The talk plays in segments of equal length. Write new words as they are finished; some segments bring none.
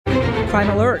Crime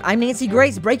Alert. I'm Nancy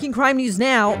Grace. Breaking crime news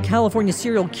now. California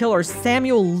serial killer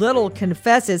Samuel Little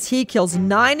confesses he kills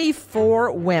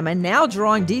 94 women, now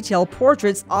drawing detailed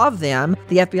portraits of them.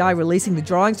 The FBI releasing the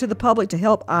drawings to the public to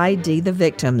help ID the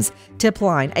victims. Tip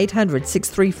line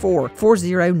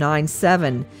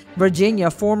 800-634-4097. Virginia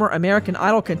former American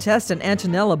Idol contestant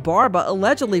Antonella Barba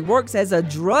allegedly works as a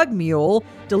drug mule,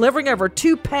 delivering over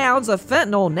 2 pounds of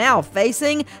fentanyl, now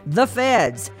facing the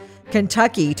feds.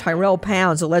 Kentucky, Tyrell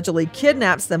Pounds allegedly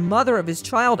kidnaps the mother of his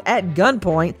child at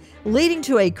gunpoint, leading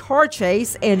to a car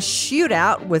chase and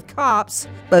shootout with cops.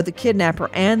 Both the kidnapper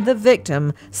and the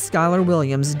victim, Skylar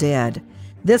Williams, dead.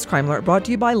 This Crime Alert brought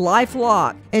to you by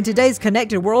LifeLock. In today's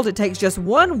connected world, it takes just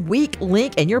one weak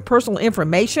link and your personal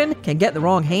information can get in the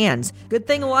wrong hands. Good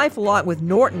thing LifeLock with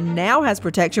Norton now has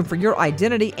protection for your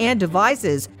identity and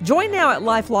devices. Join now at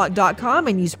LifeLock.com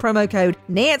and use promo code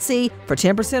Nancy for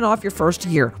 10% off your first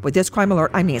year. With this Crime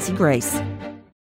Alert, I'm Nancy Grace.